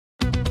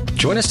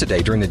Join us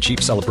today during the Jeep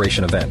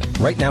Celebration event.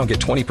 Right now, get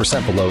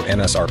 20% below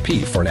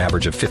MSRP for an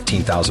average of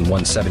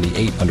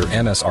 $15,178 under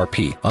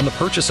MSRP on the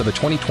purchase of a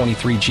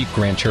 2023 Jeep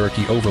Grand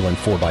Cherokee Overland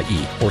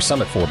 4xE or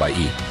Summit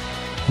 4xE.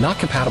 Not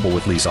compatible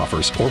with lease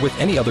offers or with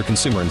any other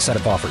consumer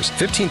incentive offers.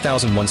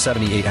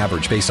 $15,178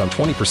 average based on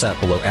 20%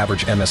 below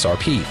average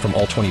MSRP from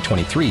all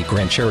 2023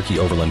 Grand Cherokee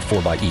Overland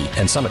 4xE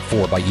and Summit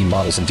 4xE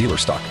models in dealer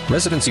stock.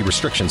 Residency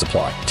restrictions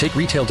apply. Take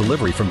retail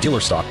delivery from dealer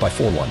stock by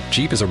 4/1.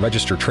 Jeep is a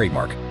registered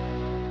trademark.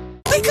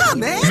 Wake up,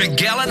 man!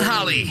 Miguel and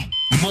Holly.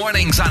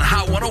 Mornings on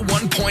Hot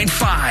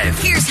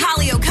 101.5. Here's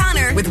Holly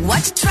O'Connor with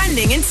What's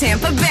Trending in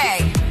Tampa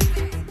Bay.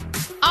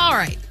 All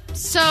right.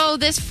 So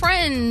this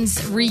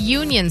Friends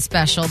reunion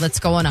special that's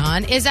going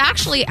on is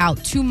actually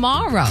out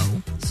tomorrow.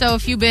 So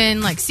if you've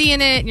been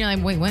seeing it and you're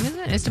like, wait, when is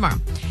it? It's tomorrow.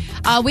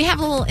 We have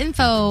a little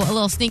info, a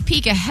little sneak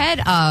peek ahead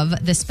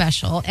of the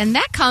special. And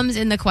that comes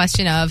in the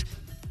question of,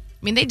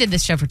 they did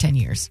this show for 10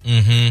 years.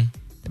 Mm-hmm.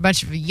 A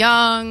bunch of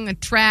young,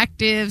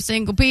 attractive,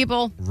 single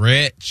people.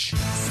 Rich.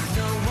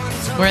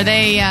 Where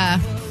they, a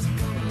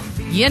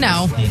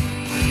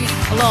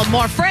little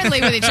more friendly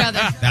with each other.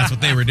 That's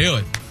what they were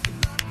doing.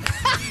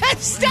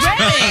 Stop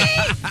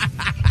it!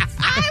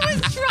 I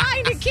was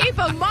trying to keep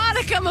a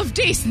modicum of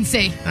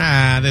decency.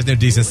 There's no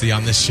decency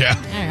on this show. All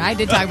right, I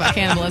did talk about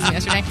cannibalism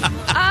yesterday.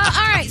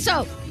 All right,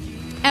 so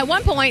at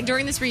one point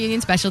during this reunion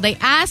special, they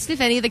asked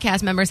if any of the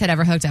cast members had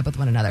ever hooked up with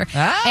one another.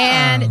 Oh.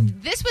 And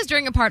this was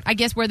during a part, I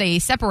guess, where they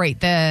separate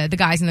the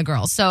guys and the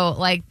girls. So,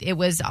 it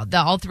was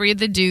all three of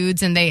the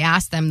dudes, and they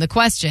asked them the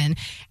question.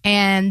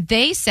 And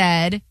they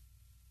said,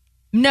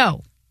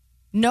 no.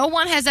 No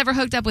one has ever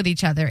hooked up with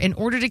each other in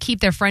order to keep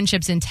their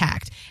friendships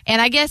intact.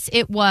 And I guess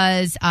it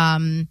was, I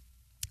don't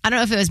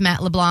know if it was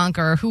Matt LeBlanc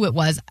or who it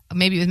was.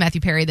 Maybe it was Matthew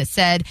Perry that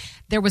said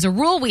there was a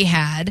rule we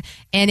had,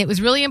 and it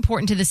was really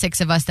important to the six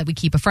of us that we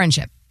keep a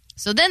friendship.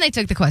 So then they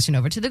took the question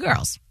over to the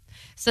girls.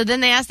 So then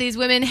they asked these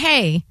women,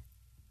 hey,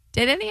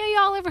 did any of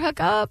y'all ever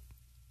hook up?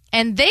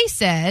 And they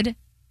said,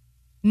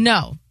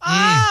 no.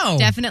 Oh.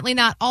 Definitely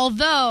not.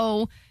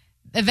 Although...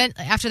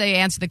 after they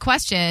answered the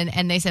question,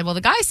 and they said, well,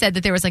 the guy said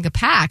that there was a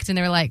pact, and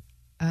they were like,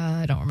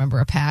 I don't remember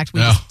a pact.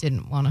 We just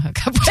didn't want to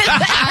hook up with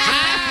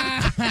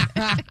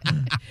that.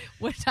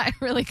 Which I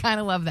really kind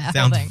of love that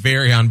Sounds whole thing.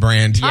 very on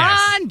brand. Yes.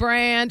 On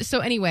brand. So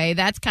anyway,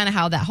 that's kind of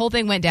how that whole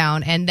thing went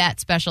down, and that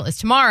special is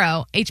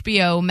tomorrow,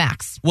 HBO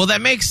Max. Well, that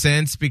makes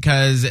sense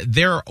because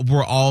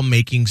we're all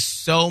making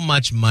so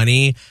much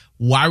money.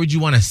 Why would you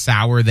want to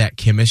sour that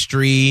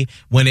chemistry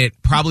when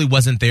it probably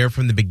wasn't there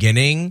from the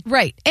beginning?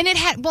 Right. And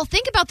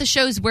think about the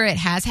shows where it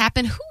has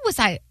happened. Who was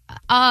I?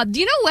 Do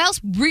you know who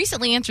else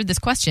recently answered this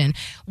question?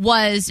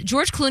 Was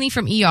George Clooney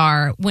from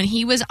ER when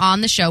he was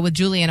on the show with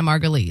Juliana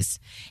Margulies.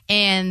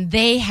 And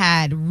they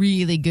had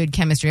really good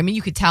chemistry.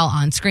 You could tell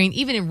on screen,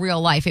 even in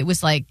real life, it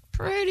was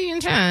pretty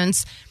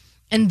intense.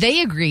 And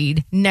they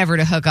agreed never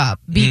to hook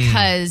up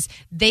because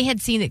they had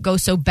seen it go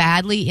so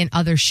badly in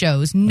other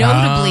shows,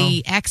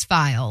 notably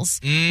X-Files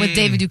with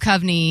David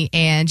Duchovny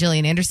and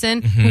Gillian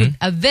Anderson, who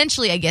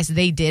eventually, I guess,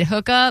 they did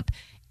hook up,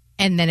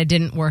 and then it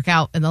didn't work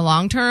out in the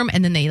long term,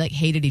 and then they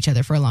hated each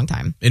other for a long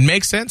time. It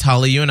makes sense,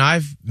 Holly. You and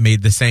I've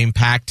made the same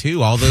pact,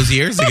 too, all those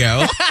years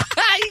ago.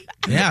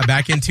 Yeah,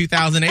 back in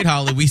 2008,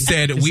 Holly, we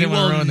said we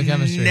will never hook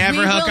up. We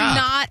will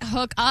not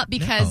hook up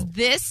because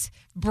this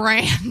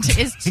brand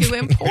is too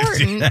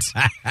important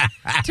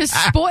to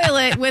spoil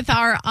it with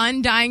our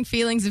undying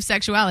feelings of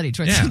sexuality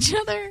towards each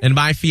other. And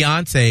my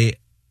fiance,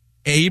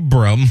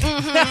 Abram,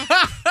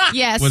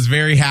 yes, was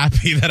very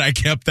happy that I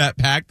kept that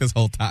pact this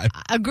whole time.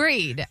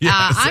 Agreed.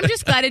 Yes. I'm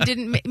just glad it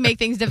didn't make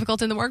things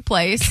difficult in the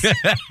workplace.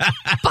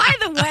 By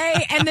the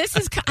way, and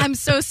I'm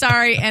so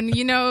sorry. And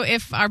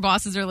if our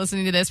bosses are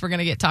listening to this, we're going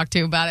to get talked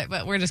to about it,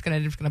 but we're just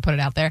going to put it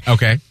out there.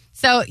 Okay.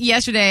 So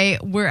yesterday,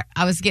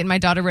 I was getting my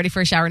daughter ready for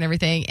a shower and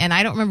everything, and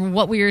I don't remember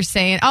what we were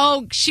saying.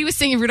 Oh, she was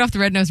singing Rudolph the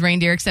Red-Nosed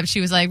Reindeer, except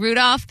she was like,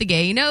 Rudolph the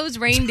Gay-Nosed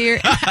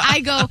Reindeer.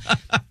 I go,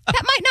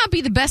 that might not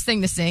be the best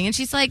thing to sing. And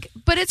she's like,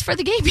 but it's for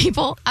the gay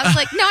people. I was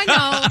like, no, I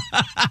know.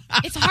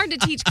 It's hard to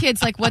teach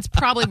kids what's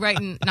probably right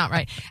and not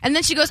right. And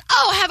then she goes,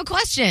 oh, I have a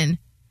question.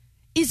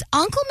 Is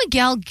Uncle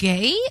Miguel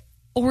gay,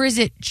 or is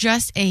it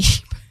just a...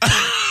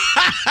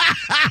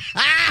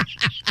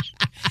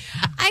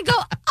 I go,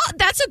 oh,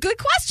 that's a good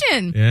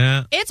question.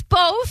 Yeah. It's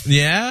both.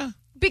 Yeah.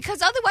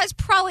 Because otherwise,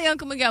 probably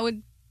Uncle Miguel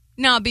would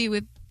not be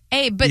with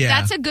Abe. But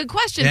that's a good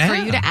question for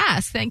you to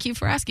ask. Thank you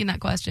for asking that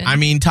question.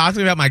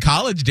 Talking about my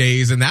college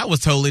days, and that was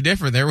totally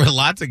different. There were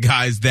lots of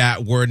guys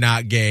that were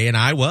not gay, and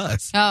I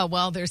was. Oh,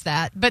 well, there's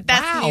that. But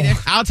that's neither.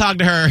 I'll talk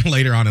to her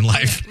later on in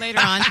life. Later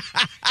on.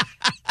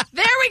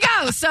 There we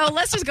go. So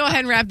let's just go ahead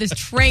and wrap this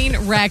train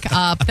wreck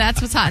up.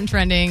 That's what's hot and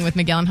trending with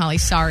Miguel and Holly.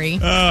 Sorry.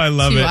 Oh, I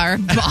love it. To our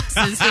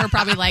bosses who are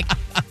probably like,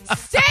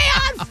 stay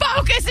on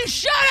focus and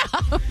shut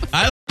up.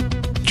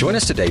 Join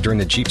us today during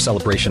the Jeep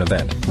Celebration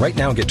event. Right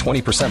now, get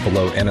 20%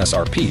 below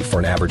MSRP for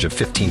an average of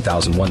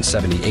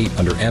 $15,178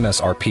 under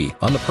MSRP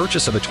on the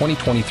purchase of a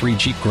 2023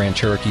 Jeep Grand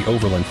Cherokee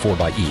Overland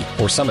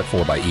 4xE or Summit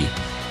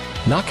 4xE.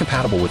 Not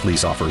compatible with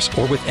lease offers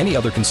or with any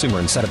other consumer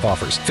incentive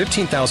offers.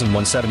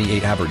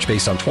 $15,178 average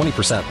based on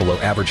 20% below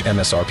average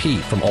MSRP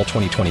from all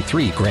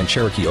 2023 Grand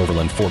Cherokee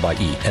Overland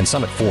 4xE and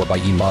Summit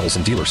 4xE models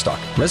in dealer stock.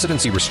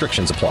 Residency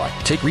restrictions apply.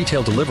 Take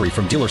retail delivery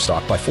from dealer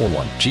stock by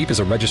 4/1. Jeep is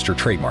a registered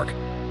trademark.